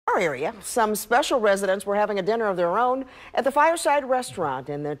our area. Some special residents were having a dinner of their own at the Fireside Restaurant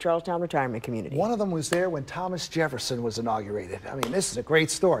in the Charlestown retirement community. One of them was there when Thomas Jefferson was inaugurated. I mean, this is a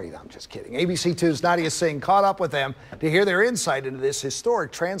great story. I'm just kidding. ABC 2's Nadia Singh caught up with them to hear their insight into this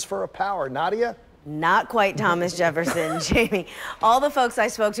historic transfer of power. Nadia? Not quite Thomas Jefferson, Jamie. All the folks I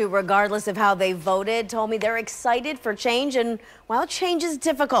spoke to, regardless of how they voted, told me they're excited for change. And while change is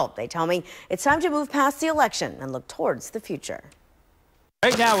difficult, they tell me it's time to move past the election and look towards the future.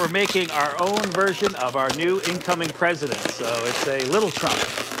 Right now, we're making our own version of our new incoming president. So it's a little Trump,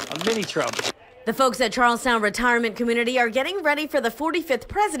 a mini Trump. The folks at Charlestown Retirement Community are getting ready for the 45th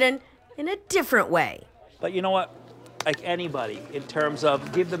president in a different way. But you know what? Like anybody, in terms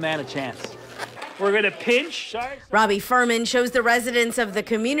of give the man a chance. We're going to pinch. Robbie Furman shows the residents of the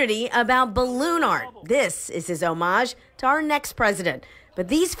community about balloon art. This is his homage to our next president. But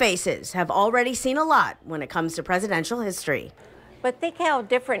these faces have already seen a lot when it comes to presidential history. But think how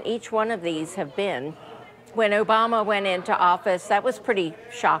different each one of these have been. When Obama went into office, that was pretty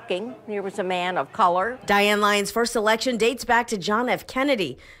shocking. There was a man of color. Diane Lyons' first election dates back to John F.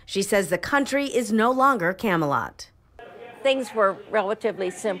 Kennedy. She says the country is no longer Camelot. Things were relatively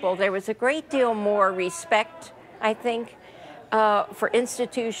simple. There was a great deal more respect, I think, for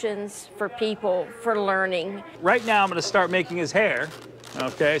institutions, for people, for learning. Right now, I'm going to start making his hair.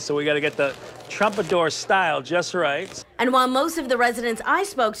 Okay, so we got to get the Trumpador style just right. And while most of the residents I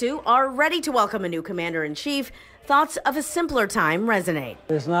spoke to are ready to welcome a new commander-in-chief, thoughts of a simpler time resonate.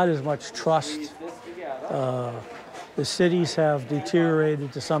 There's not as much trust. The cities have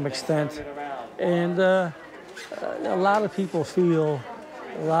deteriorated to some extent, and a lot of people feel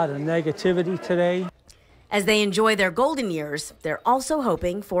a lot of negativity today. As they enjoy their golden years, they're also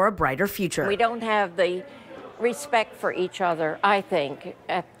hoping for a brighter future. We don't have the respect for each other, I think,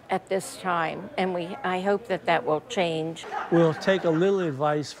 at this time, and I hope that that will change. We'll take a little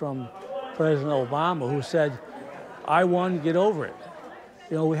advice from President Obama, who said, I won, get over it.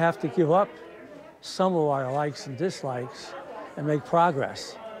 You know, we have to give up some of our likes and dislikes and make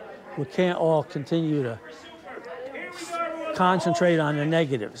progress. We can't all continue to concentrate on the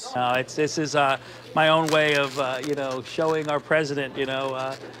negatives. This is my own way of, showing our president,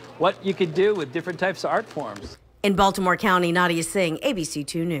 what you can do with different types of art forms. In Baltimore County, Nadia Singh, ABC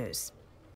 2 News.